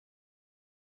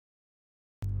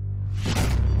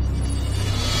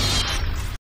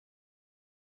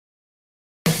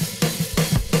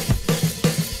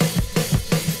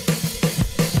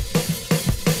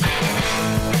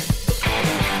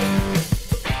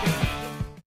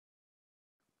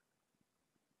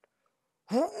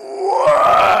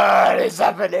What is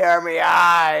happening, Army?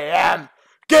 I am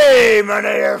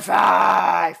Inator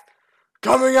 5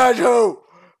 coming at you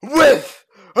with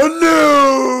a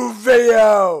new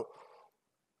video.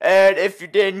 And if you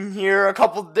didn't hear, a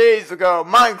couple days ago,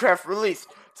 Minecraft released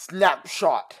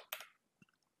Snapshot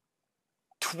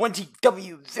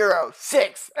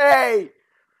 20W06A.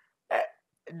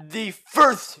 The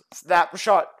first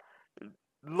snapshot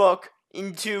look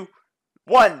into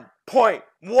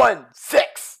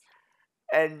 1.16,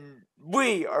 and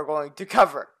we are going to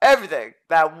cover everything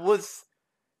that was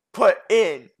put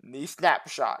in the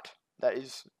snapshot that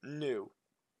is new.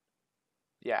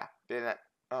 Yeah,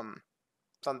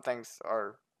 some things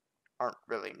aren't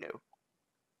really new.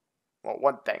 Well,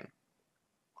 one thing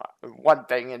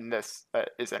in this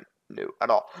isn't new at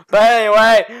all. But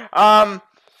anyway,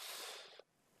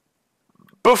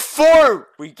 before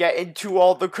we get into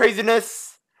all the craziness,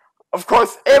 of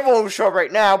course, it won't show right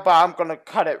now, but I'm gonna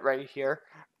cut it right here.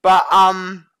 But,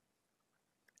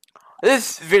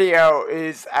 this video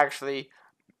is actually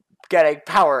getting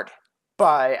powered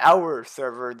by our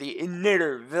server, the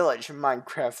Inator Village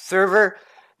Minecraft server.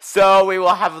 So we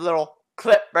will have a little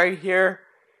clip right here,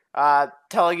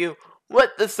 telling you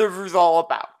what the server's all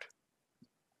about.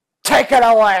 Take it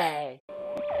away!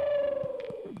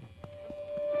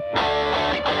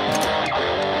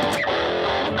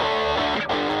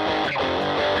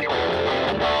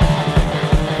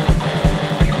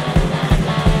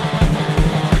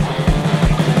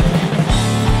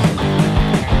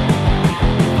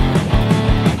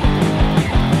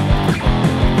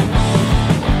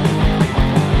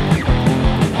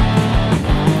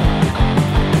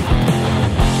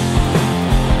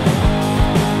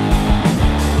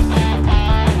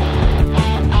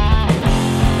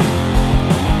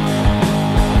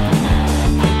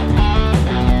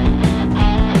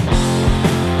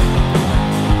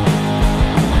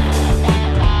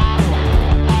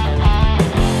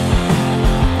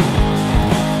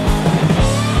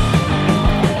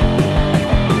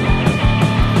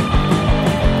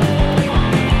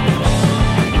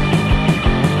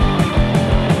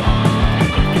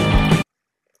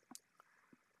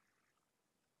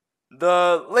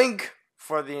 The link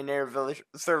for the Inator Village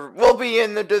server will be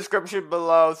in the description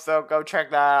below, so go check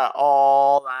that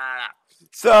all that out.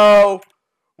 So,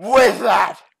 with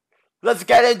that, let's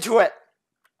get into it.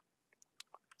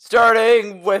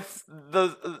 Starting with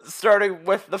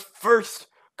the first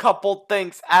couple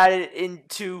things added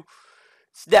into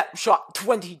Snapshot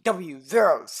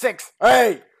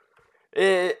 20W06A.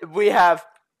 We have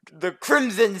the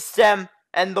Crimson Stem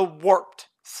and the Warped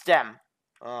Stem.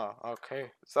 Oh,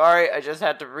 okay. Sorry, I just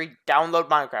had to re-download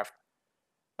Minecraft.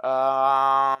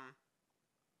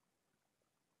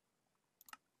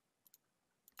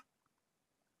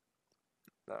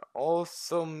 That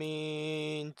also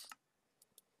means...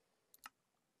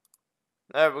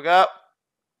 There we go.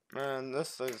 And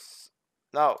this is...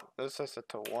 No, this is a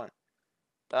to 1.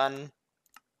 Done.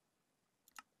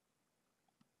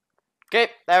 Okay,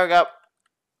 there we go.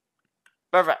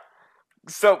 Perfect.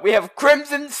 So, we have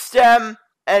Crimson Stem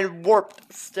and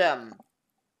Warped Stem.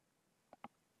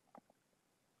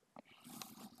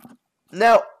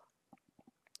 Now,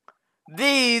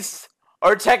 these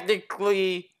are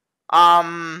technically,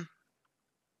 new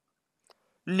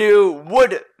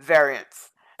wood variants.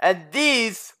 And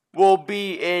these will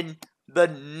be in the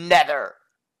Nether.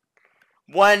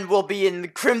 One will be in the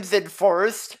Crimson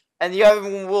Forest, and the other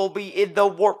one will be in the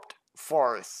Warped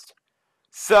Forest.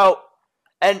 So,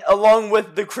 and along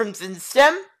with the Crimson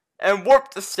Stem and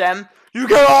Warped Stem, you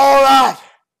get all that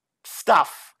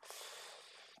stuff.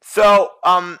 So,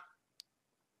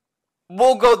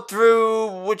 we'll go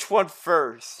through which one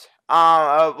first.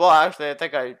 Well, actually, I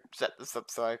think I set this up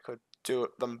so I could do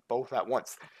them both at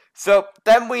once. So,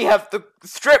 then we have the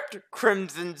stripped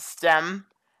Crimson Stem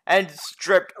and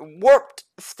stripped Warped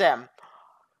Stem.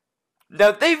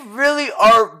 Now, they really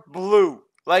are blue.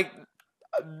 Like,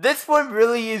 this one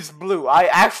really is blue. I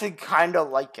actually kind of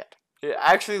like it. It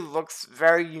actually looks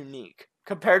very unique.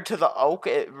 Compared to the oak,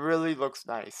 it really looks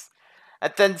nice.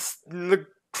 And then the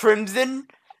Crimson,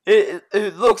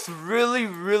 it looks really,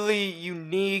 really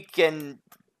unique and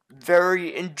very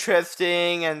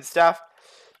interesting and stuff.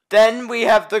 Then we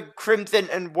have the Crimson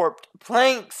and Warped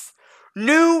planks.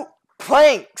 New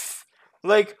planks!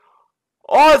 Like,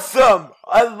 awesome!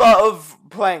 I love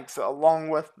planks. Along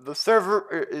with the server,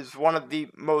 it is one of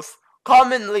the most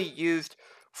commonly used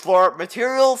floor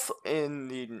materials in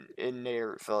the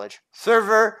Inator Village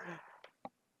server.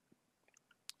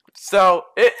 So,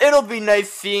 it'll be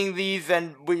nice seeing these,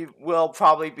 and we will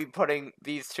probably be putting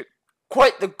these to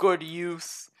quite the good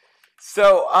use.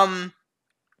 So,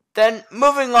 Then,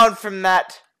 moving on from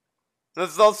that,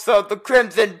 there's also the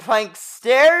Crimson Plank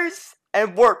Stairs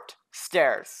and Warped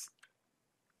Stairs.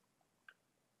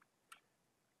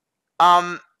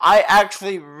 I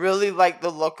actually really like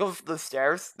the look of the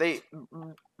stairs. They,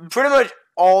 pretty much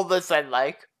all this I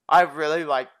like. I really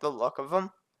like the look of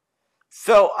them.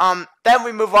 So, then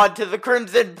we move on to the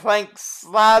Crimson Plank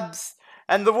Slabs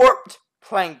and the Warped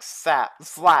Plank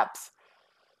Slabs.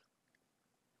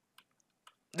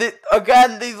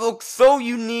 Again, these look so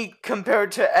unique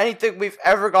compared to anything we've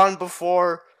ever gone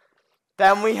before.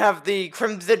 Then we have the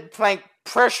Crimson Plank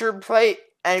Pressure Plate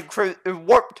and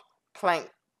Warped Plank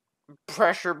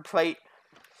Pressure Plate.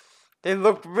 They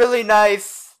look really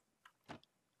nice.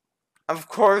 Of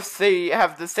course, they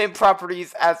have the same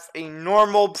properties as a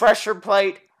normal pressure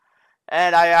plate,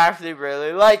 and I actually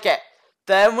really like it.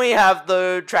 Then we have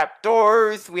the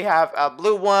trapdoors. We have a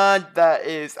blue one that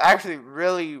is actually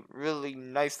really, really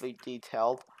nicely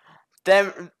detailed.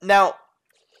 Then, now,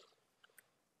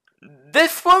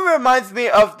 this one reminds me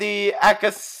of the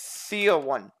Acacia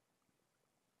one.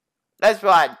 That's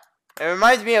one. It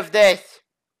reminds me of this.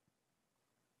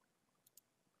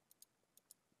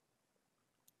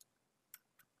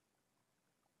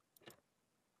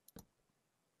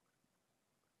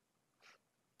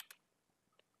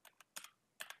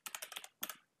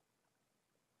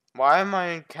 Why am I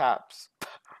in caps?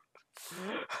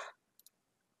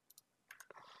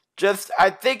 I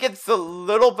think it's a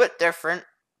little bit different.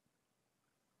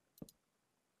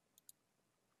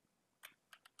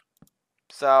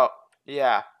 So,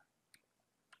 yeah.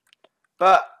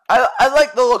 But, I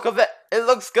like the look of it. It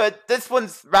looks good. This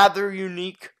one's rather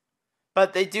unique.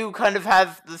 But they do kind of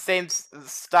have the same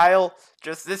style.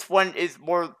 Just this one is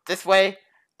more this way.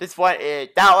 This one is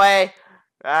that way.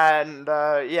 And,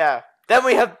 yeah. Then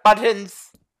we have buttons.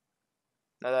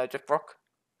 No, that just broke.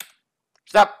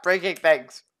 Stop breaking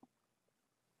things.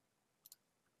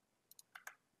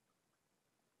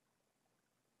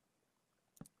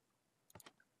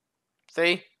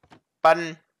 See?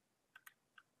 Button.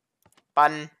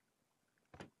 Button.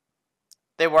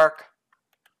 They work.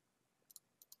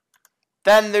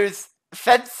 Then there's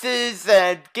fences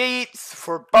and gates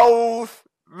for both.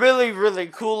 Really, really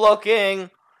cool looking.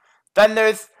 Then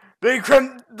there's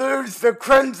the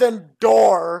Crimson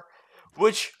Door,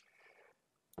 which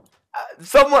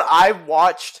someone I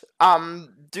watched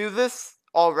do this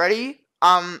already.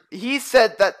 He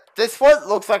said that this one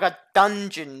looks like a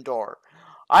dungeon door.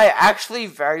 I actually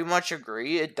very much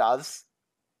agree. It does.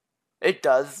 It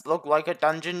does look like a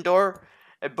dungeon door.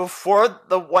 And before,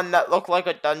 the one that looked like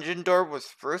a dungeon door was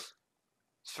first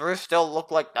still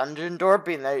looked like dungeon door,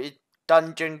 being a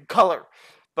dungeon color.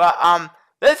 But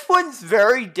this one's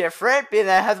very different, being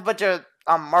that it has a bunch of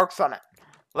marks on it.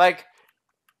 Like,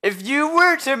 if you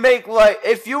were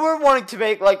wanting to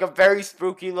make like a very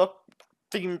spooky look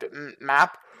themed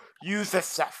map, use this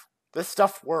stuff. This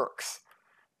stuff works.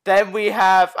 Then we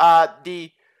have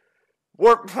the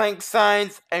Warp Plank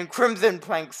signs and Crimson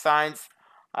Plank signs.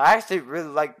 I actually really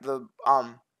like the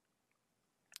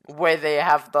way they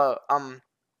have the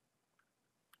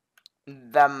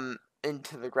them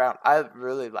into the ground. I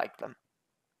really like them.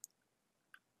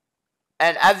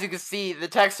 And as you can see, the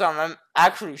text on them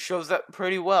actually shows up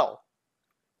pretty well.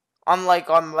 Unlike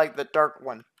on like the dark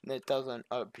one, it doesn't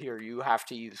appear. You have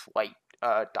to use white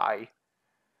dye.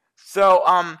 So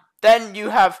then you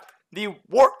have the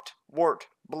warped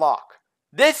block.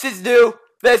 This is new.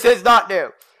 This is not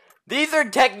new. These are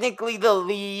technically the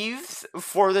leaves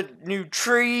for the new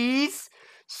trees.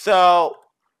 So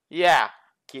yeah,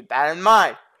 keep that in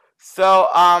mind. So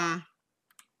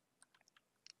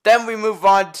then we move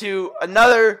on to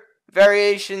another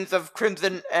variations of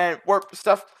Crimson and Warp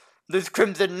stuff. There's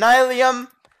Crimson Nylium,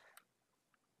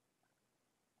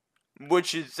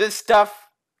 which is this stuff,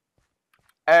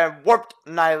 and Warped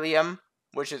Nylium,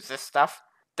 which is this stuff.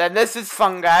 Then this is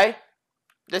fungi.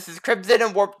 This is Crimson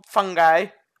and Warped fungi.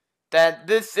 Then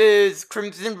this is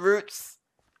Crimson Roots.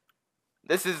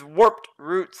 This is Warped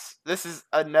Roots. This is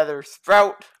another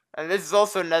sprout. And this is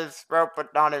also another sprout,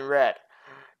 but not in red.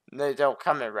 They don't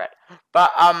come in red.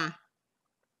 But,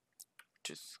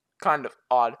 just kind of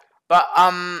odd. But,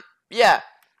 yeah.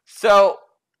 So,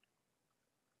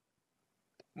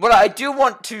 what I do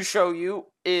want to show you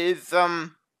is, I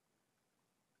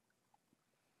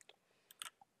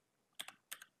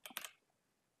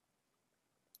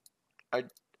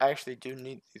actually do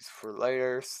need these for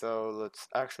later, so let's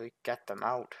actually get them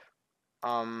out.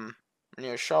 I need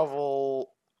a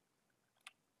shovel.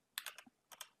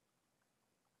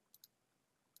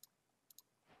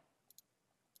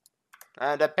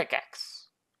 And a pickaxe.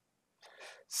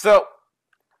 So,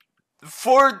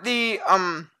 for the,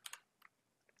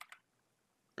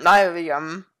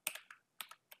 nylium.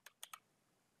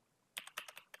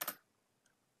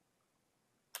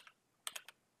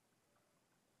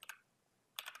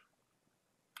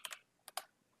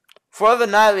 For the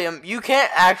nylium, you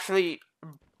can't actually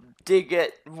dig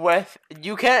it with,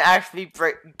 you can't actually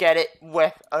get it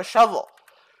with a shovel.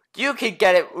 You can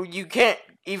get it, you can't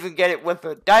even get it with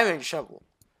a diamond shovel.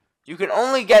 You can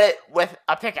only get it with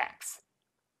a pickaxe.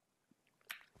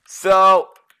 So,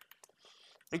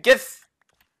 I guess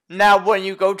now when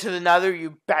you go to the nether,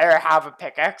 you better have a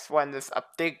pickaxe when this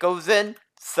update goes in.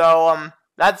 So,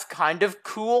 that's kind of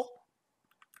cool.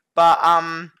 But,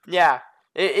 yeah.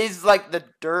 It is like the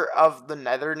dirt of the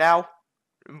nether now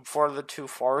for the two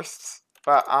forests.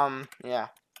 But, yeah.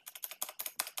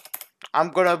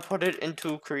 I'm gonna put it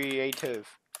into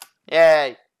creative.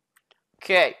 Yay.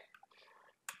 Okay.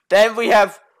 Then we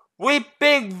have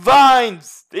weeping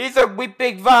vines. These are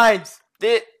weeping vines.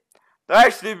 They're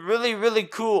actually really, really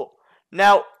cool.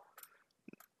 Now,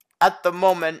 at the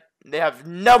moment, they have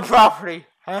no property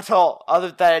at all,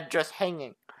 other than just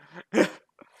hanging.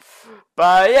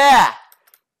 But yeah.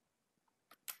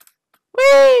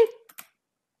 Whee!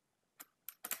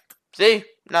 See?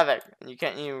 Nothing. You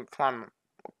can't even climb them.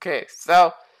 Okay,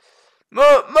 so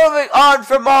moving on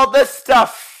from all this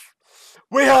stuff,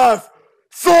 we have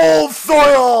Soul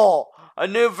Soil, a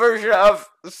new version of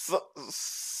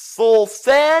Soul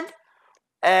Sand,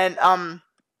 and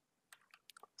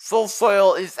Soul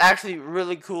Soil is actually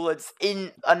really cool. It's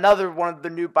in another one of the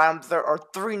new biomes. There are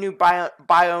 3 new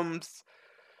biomes: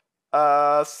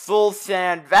 Soul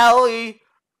Sand Valley,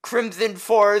 Crimson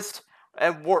Forest,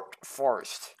 and Warped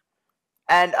Forest.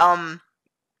 And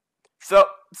so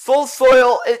Soul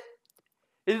Soil,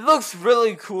 it looks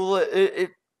really cool.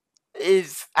 It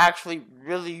is actually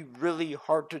really, really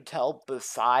hard to tell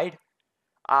beside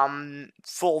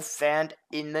Soul Sand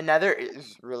in the nether. It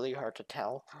is really hard to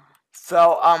tell.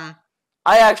 So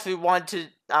I actually want to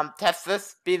test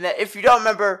this, being that if you don't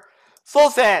remember Soul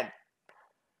Sand,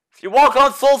 if you walk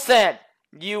on Soul Sand,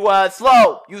 you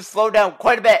slow down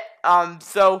quite a bit.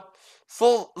 So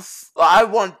I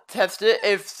want to test it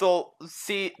if Soul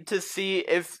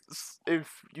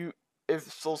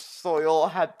Soil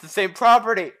had the same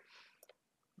property.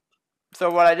 So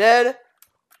what I did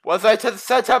was I just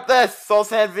set up this Soul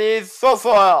Sand v Soul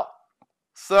Soil.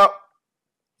 So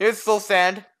here's Soul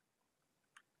Sand,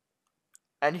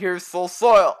 and here's Soul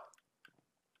Soil.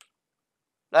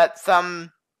 Let's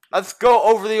go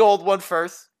over the old one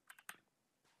first.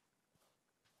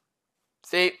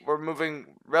 See, we're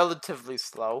moving relatively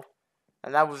slow,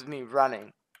 and that was me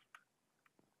running.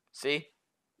 See?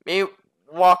 Me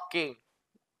walking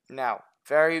now,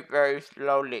 very, very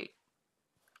slowly.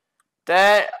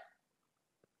 Then,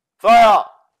 Soil!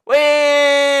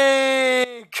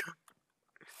 Weak!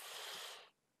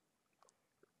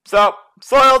 So,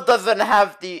 Soil doesn't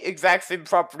have the exact same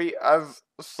property of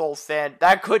Soul Sand.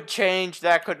 That could change,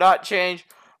 that could not change,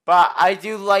 but I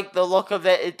do like the look of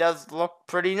it. It does look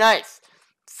pretty nice.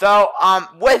 So,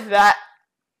 with that,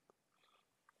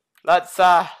 let's,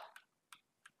 nah,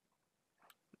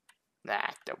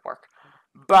 it didn't work.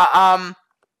 But,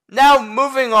 now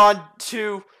moving on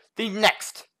to the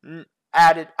next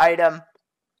added item,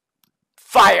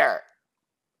 fire.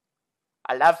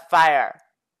 I love fire.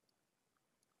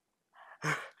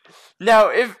 Now,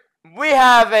 if we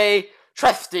have a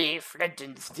trusty flint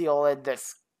and steel in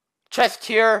this chest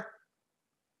here,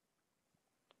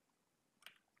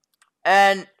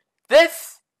 and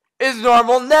this is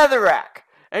normal netherrack.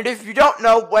 And if you don't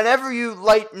know, whenever you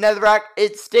light netherrack,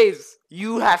 it stays.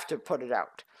 You have to put it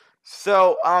out.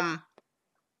 So,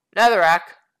 netherrack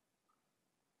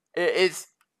is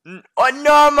a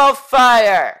normal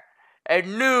fire, a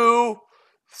new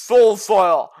Soul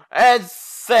Soil, and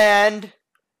sand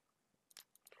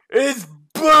is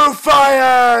blue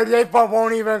fire. This one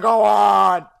won't even go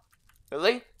on.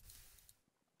 Really?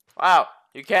 Wow,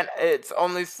 you can't. It's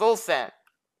only Soul Sand,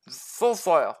 Soul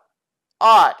Soil.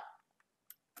 Odd.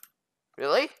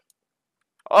 Really?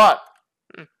 Odd.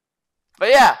 But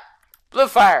yeah, blue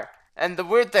fire. And the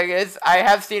weird thing is, I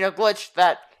have seen a glitch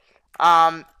that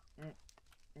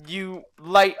you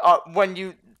light when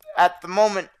you at the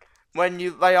moment when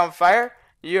you light on fire,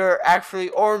 you're actually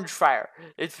orange fire.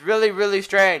 It's really, really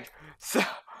strange. So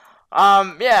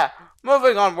yeah,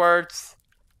 moving onwards,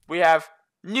 we have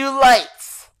new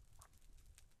lights.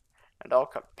 And I'll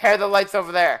compare the lights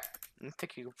over there. I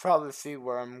think you can probably see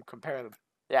where I'm comparing them.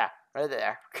 Yeah, right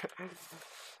there.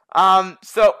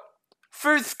 So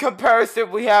first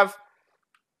comparison, we have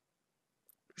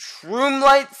shroom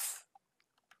lights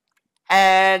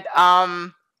and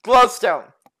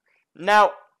glowstone.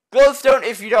 Now, glowstone,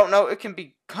 if you don't know, it can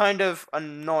be kind of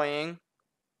annoying.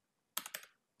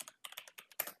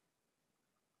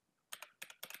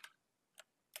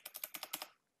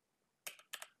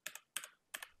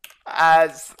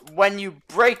 As when you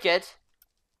break it,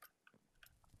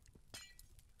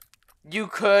 you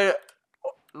could,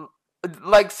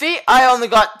 like, see, I only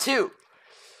got 2.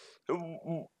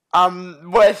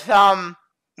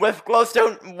 With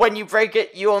glowstone, when you break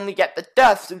it, you only get the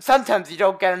dust, and sometimes you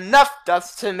don't get enough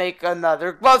dust to make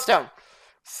another glowstone.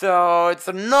 So it's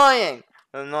annoying.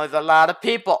 It annoys a lot of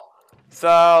people.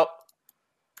 So,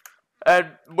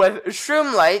 with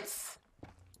shroom lights,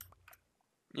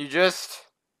 you just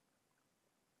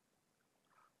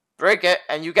break it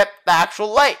and you get the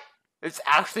actual light. It's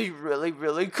actually really,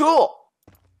 really cool.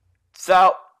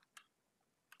 So,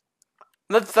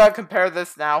 let's compare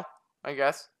this now, I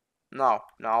guess. No,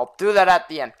 I'll do that at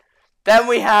the end. Then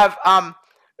we have a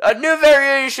new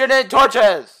variation in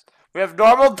torches. We have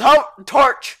normal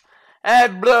torch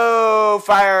and blue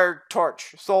fire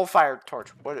torch, soul fire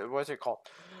torch. What is it called?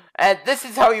 And this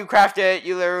is how you craft it.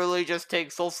 You literally just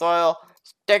take soul soil,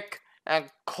 stick, and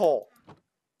coal.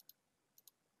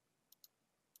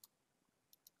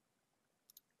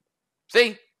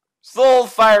 See? Soul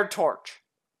fire torch.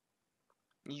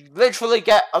 You literally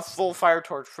get a soul fire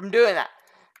torch from doing that.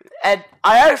 And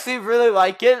I actually really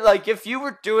like it. Like, if you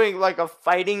were doing, like, a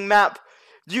fighting map,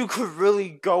 you could really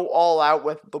go all out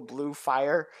with the blue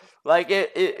fire. Like,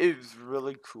 it is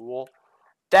really cool.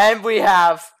 Then we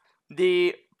have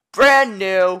the brand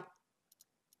new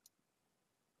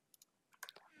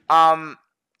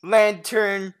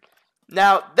lantern.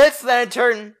 Now, this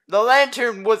lantern, the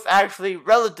lantern was actually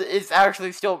is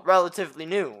actually still relatively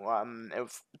new. It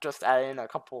was just added in a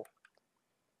couple,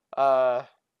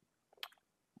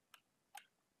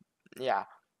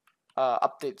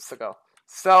 updates ago.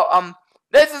 So,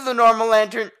 this is a normal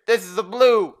lantern, this is a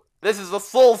blue, this is a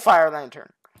soul fire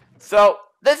lantern. So,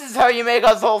 this is how you make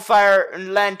a soul fire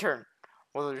lantern.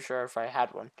 Wasn't sure if I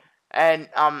had one. And,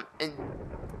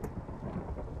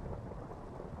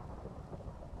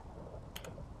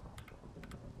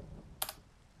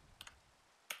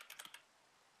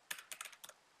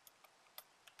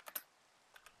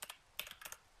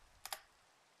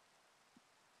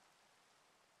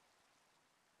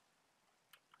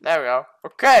 there we go.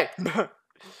 Okay.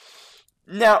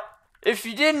 Now, if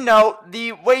you didn't know,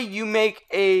 the way you make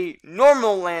a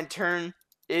normal lantern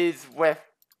is with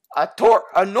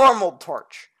a normal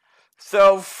torch.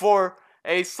 So for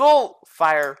a soul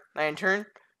fire lantern,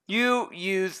 you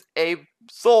use a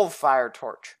soul fire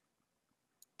torch.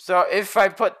 So if I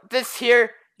put this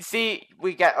here, you see,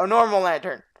 we get a normal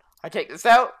lantern. I take this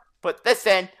out, put this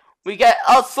in, we get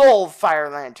a soul fire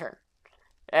lantern.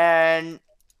 And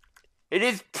it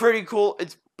is pretty cool.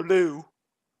 It's blue.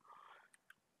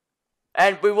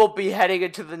 And we will be heading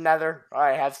into the nether.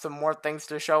 I have some more things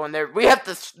to show in there. We have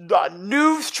this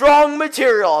new strong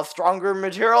material. A stronger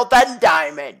material than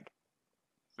diamond.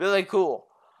 Really cool.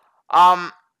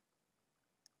 I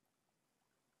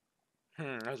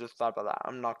just thought about that.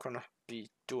 I'm not gonna be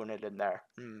doing it in there.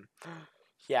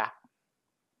 Yeah.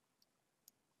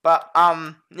 But,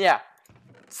 yeah.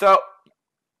 So,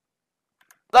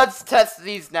 let's test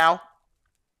these now.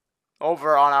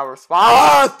 Over on our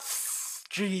spots.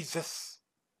 Jesus.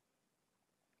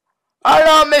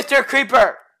 Hello, Mr.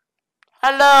 Creeper.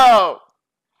 Hello.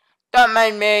 Don't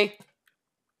mind me.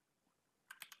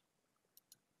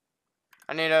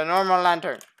 I need a normal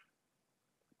lantern.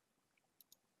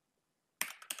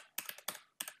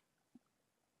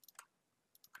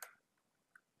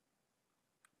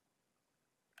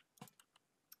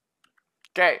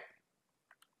 Okay.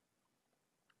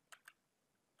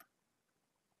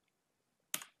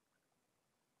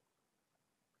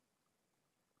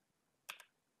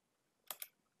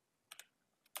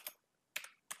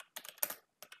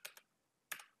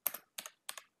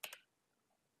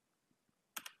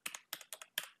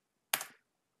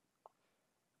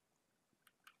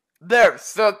 There,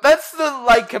 so that's the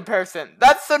light comparison.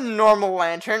 That's the normal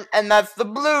lantern, and that's the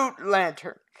blue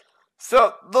lantern.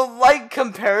 So, the light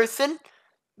comparison,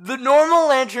 the normal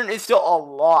lantern is still a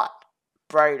lot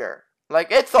brighter.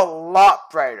 Like, it's a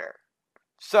lot brighter.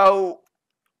 So,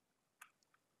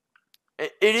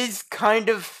 it is kind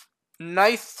of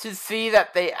nice to see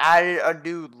that they added a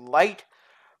new light,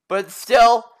 but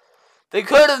still, they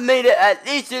could have made it at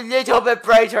least a little bit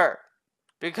brighter.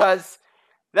 Because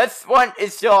this one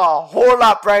is still a whole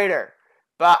lot brighter.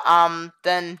 But,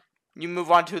 then you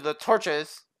move on to the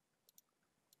torches.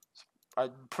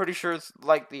 I'm pretty sure it's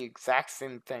like the exact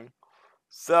same thing.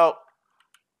 So,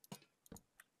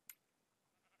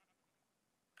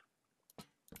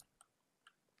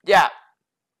 yeah.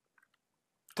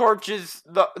 torches,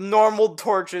 the normal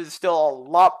torch is still a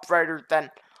lot brighter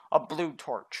than a blue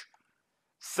torch.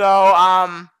 So,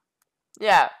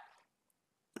 yeah.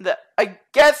 I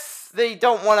guess they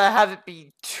don't want to have it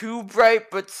be too bright,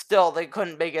 but still, they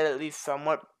couldn't make it at least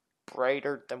somewhat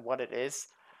brighter than what it is.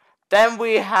 Then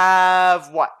we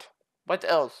have what? What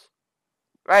else?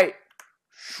 Right.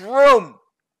 Shroom.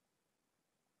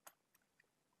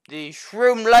 The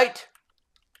shroom light.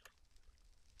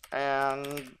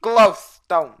 And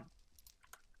glowstone.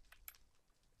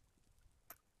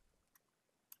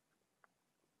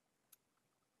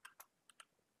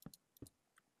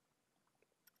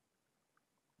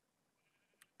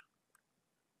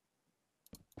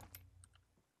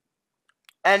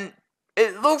 And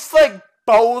it looks like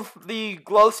both the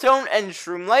glowstone and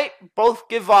shroom light both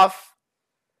give off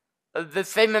the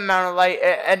same amount of light,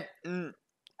 and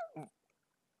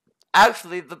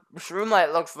actually the shroom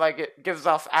light looks like it gives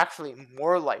off actually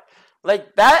more light.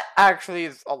 Like, that actually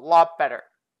is a lot better.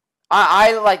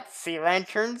 I like sea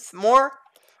lanterns more.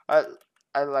 I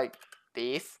like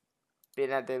these, being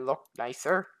that they look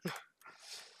nicer.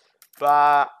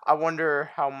 But I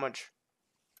wonder how much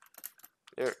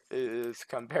it is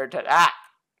compared to that.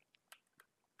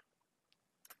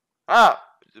 Oh,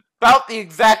 it's about the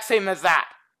exact same as that.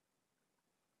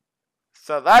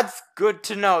 So that's good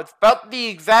to know. It's about the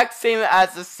exact same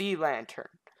as a sea lantern,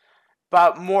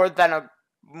 but more than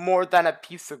a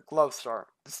piece of glowstone.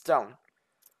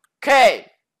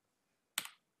 Okay.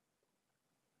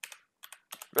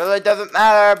 Really doesn't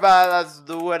matter, but let's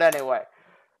do it anyway.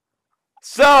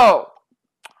 So,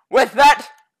 with that,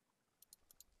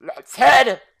 let's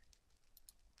head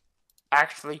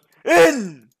actually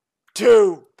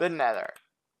into the nether.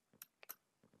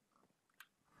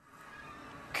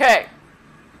 Okay.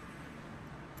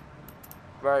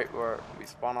 Right where we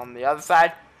spawn on the other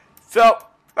side. So,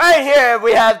 right here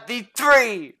we have the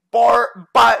 3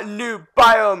 new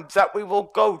biomes that we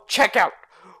will go check out.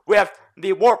 We have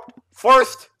the Warped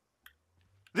Forest,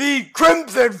 the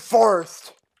Crimson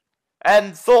Forest,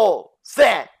 and Soul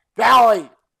Sand Valley.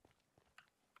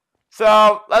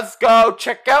 So, let's go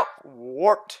check out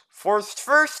Warped Forest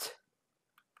first.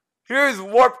 Here's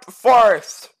Warped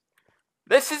Forest.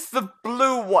 This is the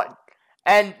blue one.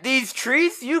 And these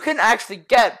trees you can actually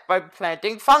get by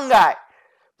planting fungi.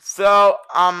 So,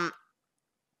 I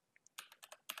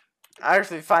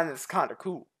actually find this kind of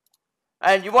cool.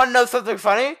 And you want to know something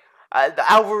funny?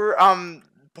 Our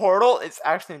portal is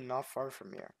actually not far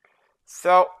from here.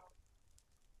 So,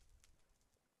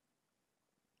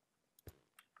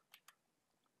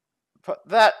 put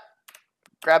that,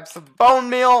 grab some bone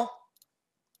meal,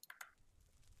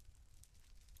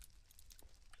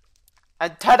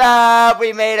 and ta-da!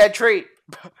 We made a tree.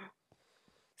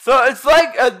 So it's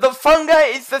like the fungi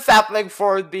is the sapling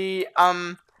for the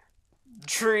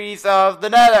trees of the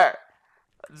nether.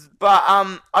 But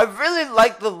I really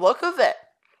like the look of it.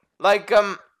 Like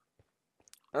and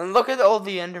look at all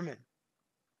the Endermen.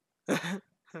 But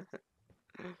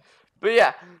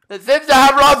yeah, it seems to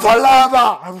have lots of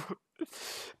lava.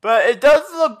 But it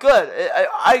does look good.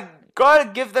 I gotta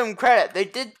give them credit. They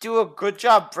did do a good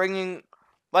job bringing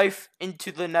life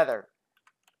into the nether.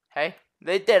 Hey,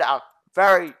 they did a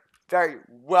very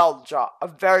well job. A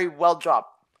very well job.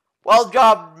 Well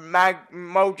job,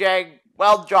 Mojang.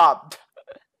 Well job.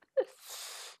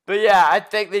 But yeah, I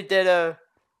think they did a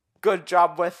good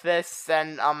job with this,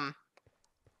 and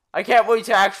I can't wait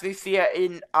to actually see it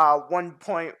in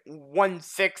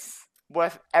 1.16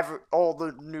 with all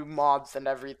the new mods and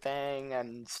everything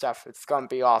and stuff. It's gonna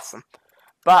be awesome.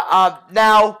 But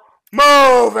now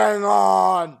moving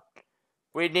on,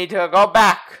 we need to go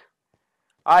back.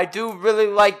 I do really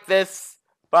like this,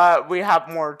 but we have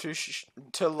more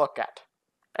to look at.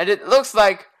 And it looks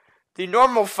like the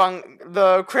normal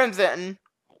the crimson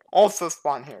also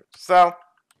spawn here. So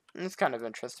it's kind of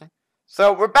interesting.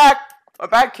 So we're back. We're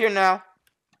back here now.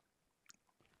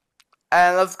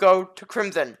 And let's go to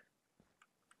crimson.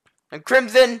 And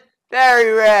crimson,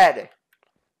 very red.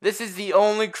 This is the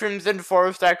only crimson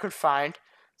forest I could find,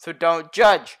 so don't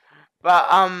judge. But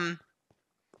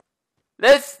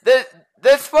this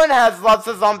one has lots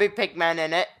of zombie pigmen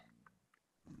in it.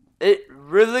 It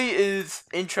really is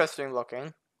interesting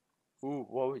looking. Ooh,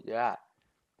 what was that?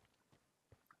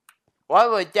 What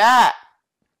was that?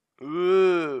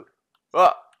 Ooh.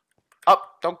 Oh,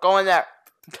 don't go in there.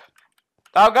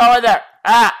 Don't go in there.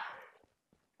 Ah.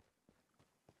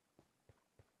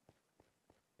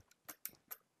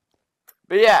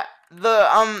 But yeah,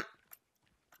 the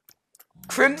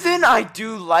crimson I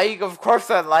do like. Of course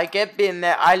I like it, being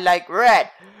that I like red.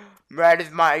 Red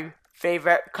is my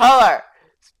favorite color.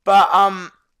 But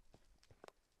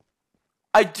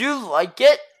I do like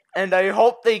it, and I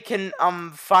hope they can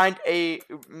find a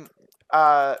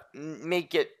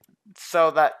make it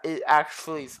so that it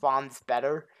actually spawns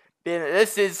better.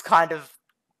 This is kind of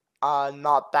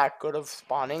not that good of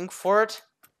spawning for it.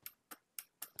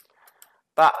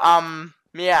 But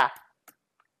yeah.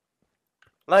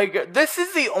 Like, this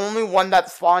is the only one that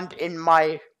spawned in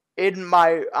my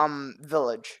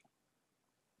village.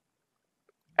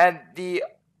 And the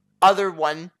other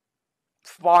one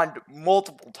spawned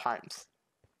multiple times.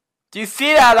 Do you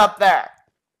see that up there?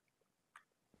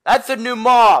 That's a new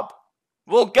mob.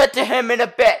 We'll get to him in a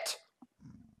bit.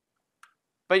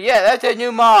 But yeah, that's a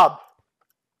new mob.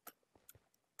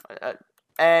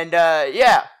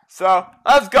 Yeah. So,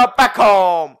 let's go back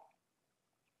home.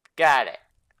 Got it.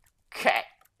 Okay.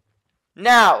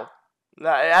 Now,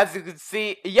 as you can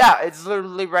see, yeah, it's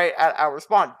literally right at our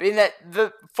spawn. Being that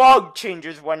the fog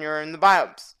changes when you're in the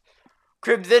biomes.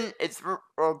 Crimson, it's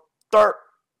dark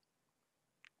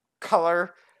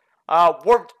color.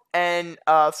 Warped and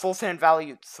Soul Sand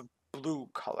Valley, it's a blue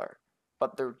color.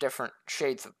 But they're different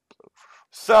shades of blue.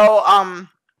 So,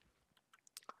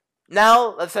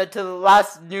 now let's head to the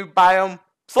last new biome,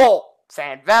 Soul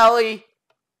Sand Valley.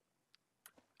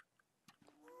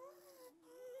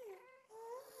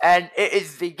 And it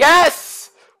is the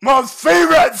most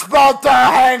favorite spot to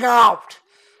hang out.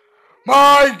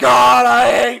 My god,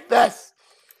 I hate this.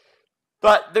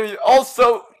 But there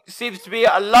also seems to be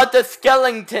a lot of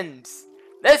skeletons.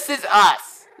 This is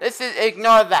us.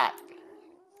 Ignore that.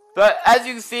 But as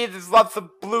you can see, there's lots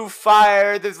of blue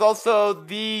fire. There's also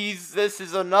these. This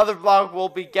is another vlog we'll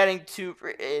be getting to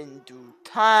in due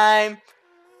time.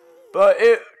 But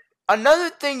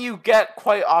another thing you get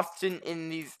quite often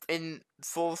in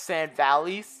Soul Sand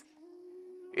Valleys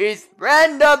is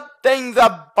random things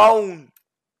of bone.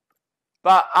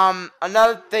 But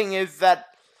another thing is that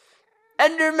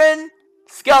Enderman,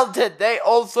 Skeleton, they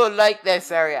also like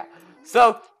this area.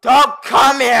 So don't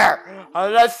come here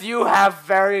unless you have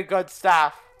very good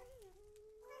stuff.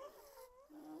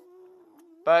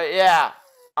 But yeah,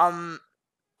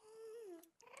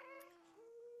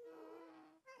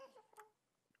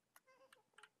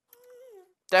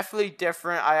 definitely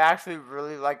different. I actually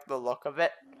really like the look of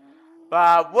it.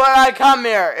 But would I come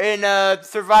here in a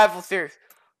survival series?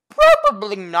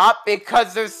 Probably not,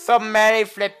 because there's so many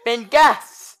flipping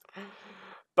guests.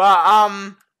 But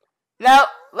now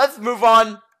let's move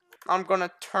on. I'm gonna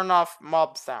turn off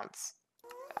mob sounds.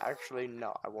 Actually,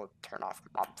 no, I won't turn off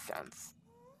mob sounds.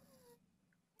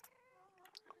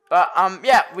 But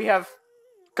yeah, we have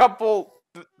a couple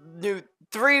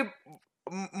three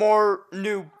more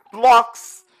new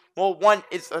blocks. Well, one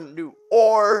is a new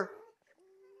ore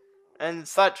and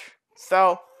such.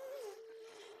 So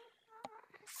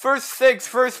first things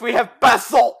first, we have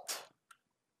basalt.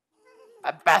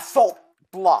 A basalt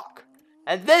block.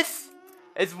 And this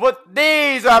is what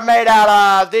these are made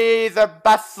out of. These are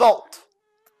basalt.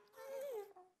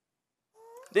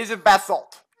 These are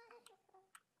basalt.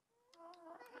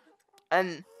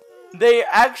 And they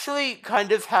actually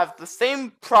kind of have the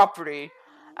same property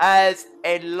as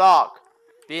a log.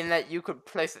 Being that you could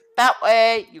place it that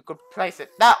way, you could place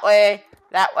it that way,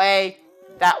 that way,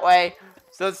 that way.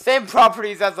 So the same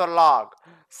properties as a log.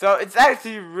 So it's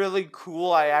actually really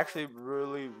cool. I actually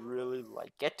really, really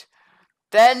like it.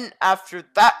 Then after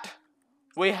that,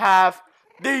 we have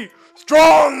the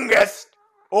strongest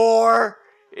ore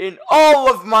in all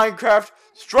of Minecraft,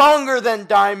 stronger than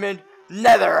diamond,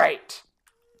 netherite.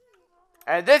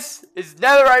 And this is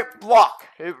netherite block.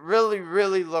 It really,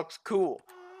 really looks cool.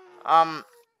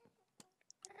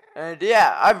 And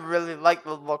yeah, I really like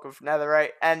the look of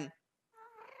netherite, and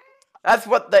that's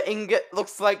what the ingot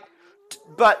looks like.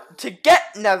 But to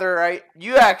get netherite,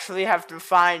 you actually have to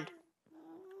find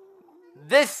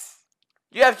this.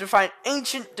 You have to find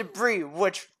ancient debris,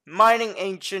 which mining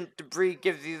ancient debris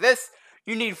gives you this.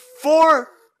 You need 4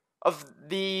 of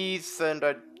these, and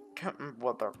I can't remember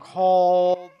what they're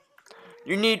called.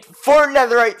 You need 4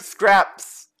 netherite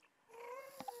scraps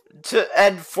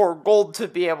and 4 gold to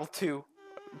be able to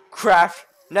craft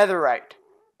netherite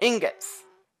ingots.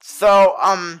 So,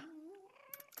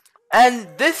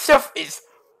 and this stuff is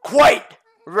quite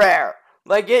rare.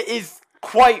 Like, it is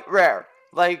quite rare.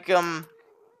 Like,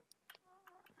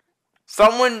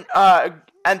 someone,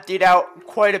 emptied out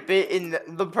quite a bit in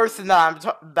the person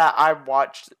that I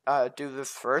watched, do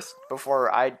this first,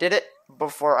 before I did it,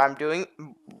 I'm doing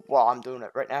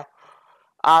it right now.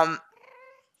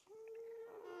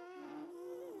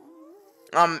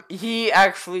 He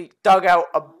actually dug out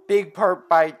a big part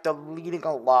by deleting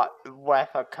a lot with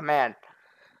a command.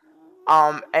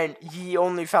 And he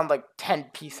only found like 10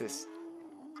 pieces.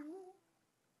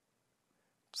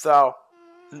 So,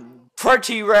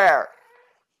 pretty rare.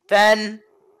 Then,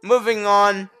 moving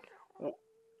on,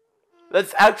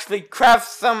 let's actually craft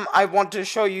some. I want to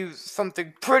show you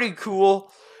something pretty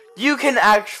cool. You can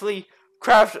actually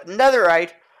craft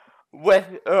netherite with,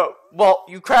 well,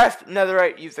 you craft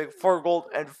netherite using 4 gold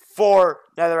and 4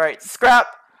 netherite scrap,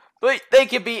 but they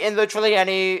can be in literally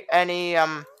any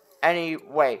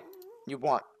way you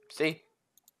want. See?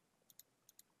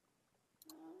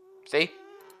 See?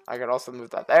 I could also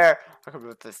move that there. I could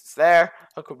move this there.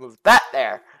 I could move that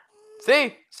there.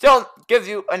 See? Still gives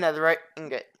you a netherite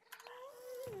ingot.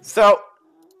 So,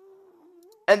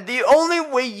 and the only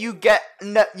way you get,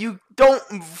 the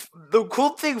cool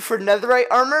thing for netherite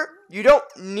armor, you don't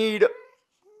need,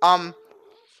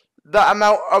 the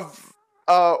amount of,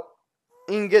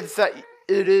 ingots that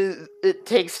it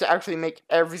takes to actually make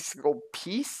every single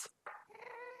piece.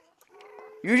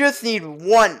 You just need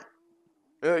one.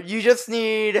 You just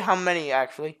need, how many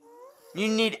actually? You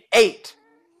need 8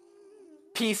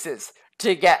 pieces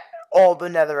to get all the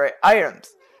netherite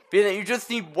items. Being that you just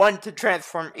need 1 to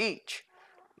transform each.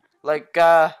 Like,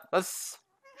 let's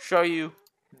show you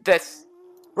this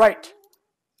right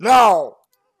now.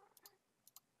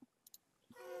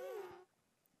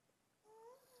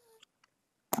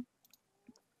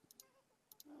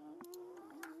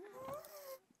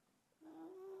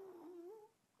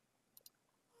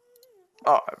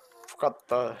 Oh, I forgot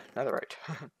the netherite.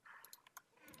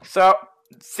 So,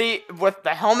 see, with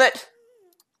the helmet,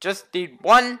 just need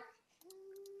 1.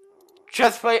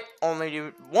 Chestplate, only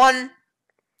need 1.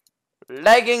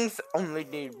 Leggings, only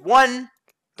need 1.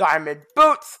 Diamond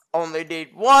boots, only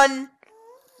need 1.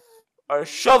 A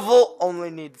shovel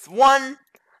only needs 1.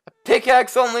 A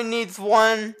pickaxe only needs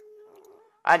 1.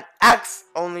 An axe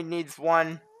only needs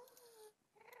 1.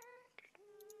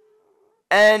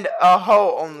 And a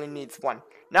hoe only needs 1.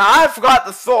 Now I forgot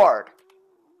the sword.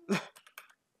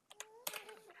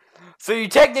 So you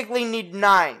technically need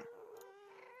 9.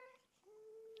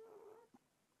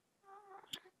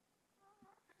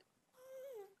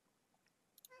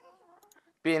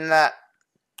 Being that,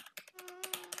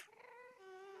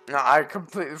 no, I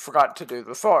completely forgot to do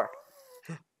the sword.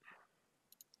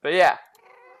 But yeah,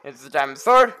 it's the diamond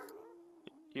sword.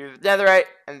 Use netherite,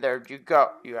 and there you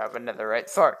go. You have a netherite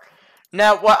sword.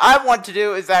 Now, what I want to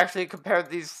do is actually compare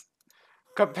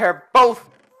both.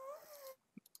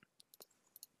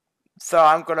 So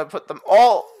I'm gonna put them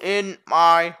all in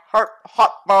my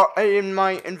hotbar in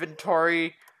my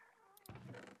inventory.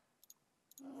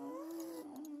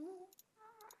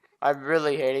 I'm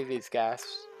really hating these gas.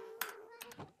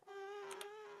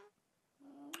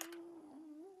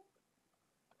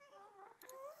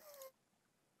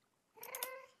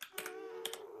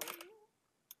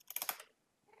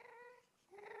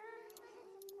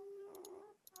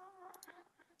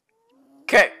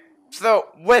 Okay, so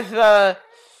with the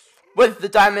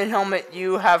diamond helmet,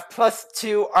 you have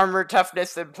 +2 armor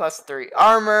toughness and +3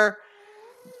 armor.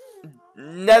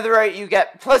 Netherite, you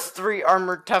get +3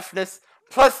 armor toughness,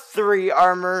 +3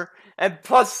 armor, and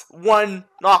 +1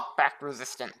 knockback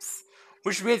resistance.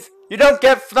 Which means you don't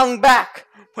get flung back,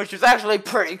 which is actually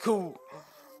pretty cool.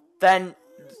 Then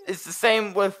it's the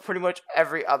same with pretty much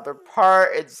every other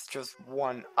part. It's just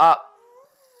 1 up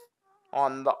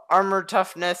on the armor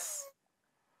toughness.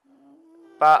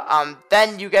 But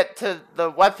then you get to the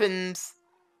weapons.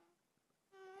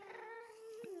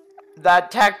 The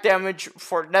attack damage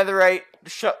for netherite,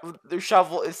 the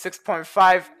shovel is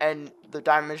 6.5, and the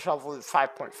diamond shovel is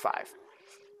 5.5.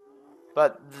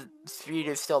 But the speed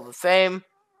is still the same.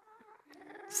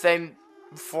 Same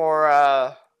for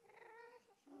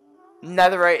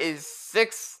netherite is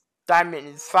 6, diamond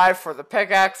is 5 for the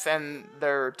pickaxe, and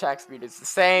their attack speed is the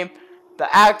same.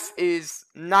 The axe is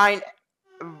 9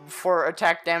 for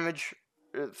attack damage.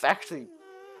 It's actually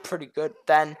pretty good.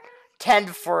 Then 10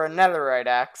 for a netherite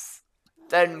axe.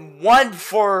 Then 1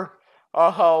 for a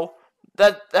hoe.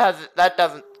 That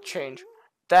doesn't change.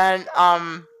 Then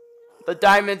the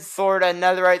diamond sword and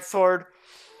netherite sword.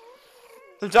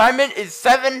 The diamond is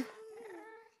 7.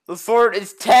 The sword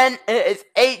is 10, and it is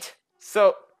 8.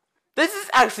 So this is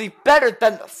actually better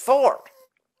than the sword.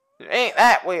 It ain't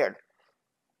that weird.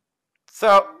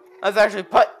 So let's actually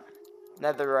put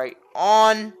netherite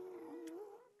on.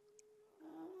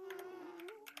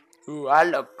 Ooh, I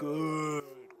look good.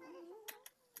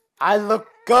 I look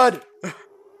good.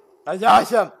 That's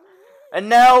awesome. And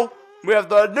now we have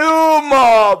the new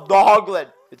mob, the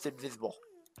hoglin. It's invisible.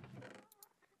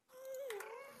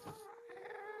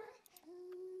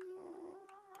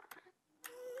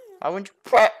 Why wouldn't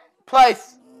you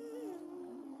place?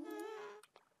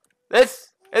 This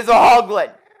is a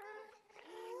hoglin.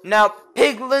 Now,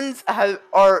 piglins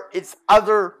are its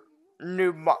other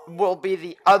new will be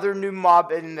the other new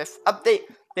mob in this update.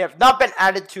 They have not been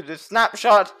added to the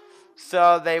snapshot,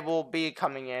 so they will be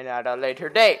coming in at a later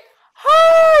date.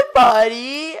 Hi,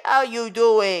 buddy. How you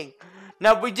doing?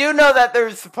 Now, we do know that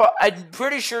I'm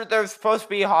pretty sure they're supposed to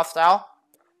be hostile.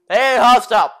 They ain't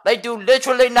hostile. They do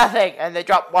literally nothing, and they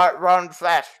drop raw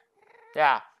flesh.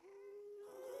 Yeah.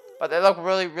 But they look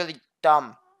really, really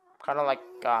dumb. Kind of like,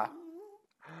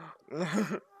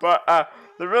 but,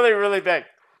 they're really, really big.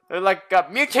 They're like a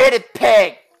mutated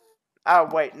pig. Oh,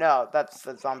 wait, no. That's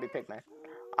the zombie pigman.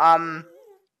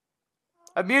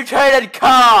 A mutated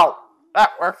cow.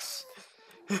 That works.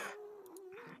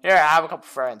 Here, I have a couple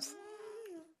friends.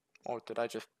 Or did I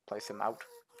just place him out?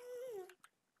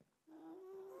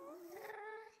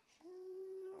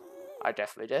 I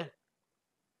definitely did.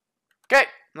 Okay,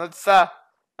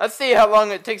 let's see how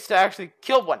long it takes to actually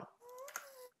kill one.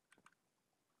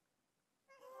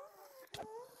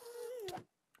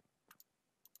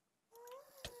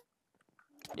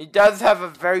 He does have a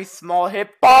very small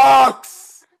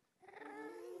hitbox.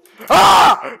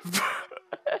 Ah!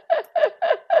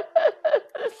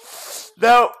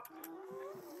 Now,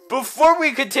 before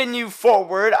we continue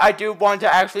forward, I do want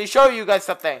to actually show you guys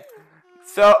something.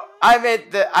 So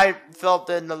I filled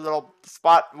in the little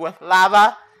spot with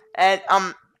lava, and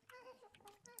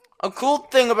a cool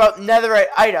thing about netherite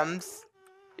items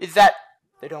is that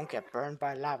they don't get burned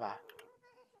by lava.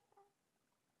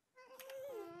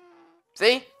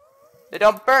 See? They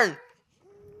don't burn.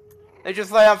 They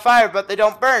just light on fire, but they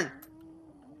don't burn.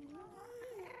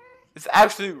 It's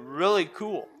actually really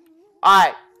cool.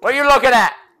 Alright, what are you looking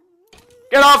at?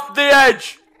 Get off the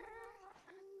edge!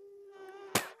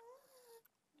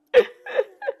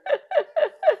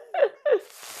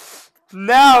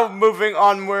 Now, moving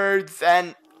onwards,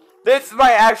 and this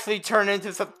might actually turn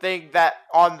into something that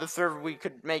on the server we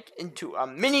could make into a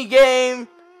mini game.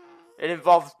 It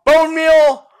involves bone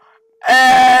meal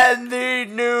and the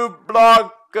new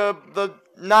block of the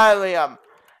Nylium,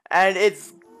 and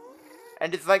it's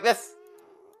like this.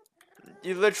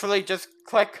 You literally just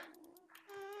click,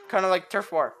 kind of like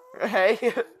turf war, right?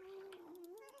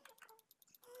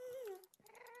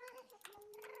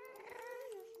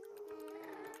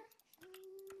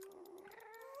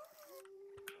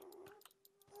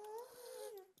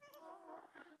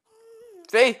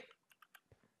 See?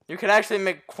 You can actually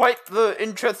make quite the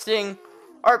interesting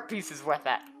art pieces with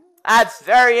that. That's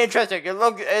very interesting. It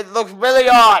looks really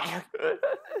odd.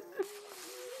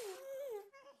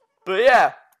 But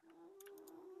yeah.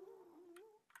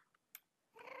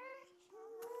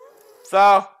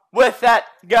 So with that,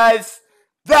 guys,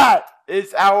 that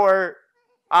is our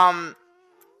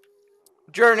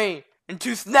journey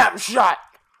into Snapshot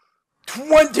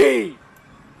 20.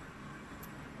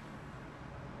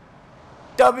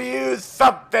 W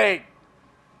something.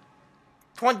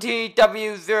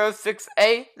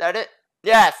 20W06A, that it?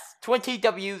 Yes,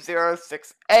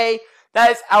 20W06A.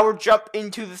 That is our jump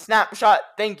into the snapshot.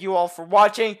 Thank you all for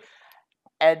watching.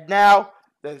 And now,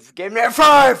 this is Game Night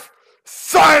 5,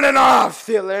 signing off.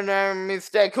 See you later, Army.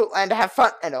 Stay cool and have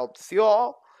fun. And I hope to see you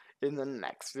all in the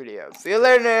next video. See you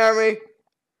later, Army.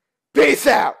 Peace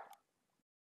out.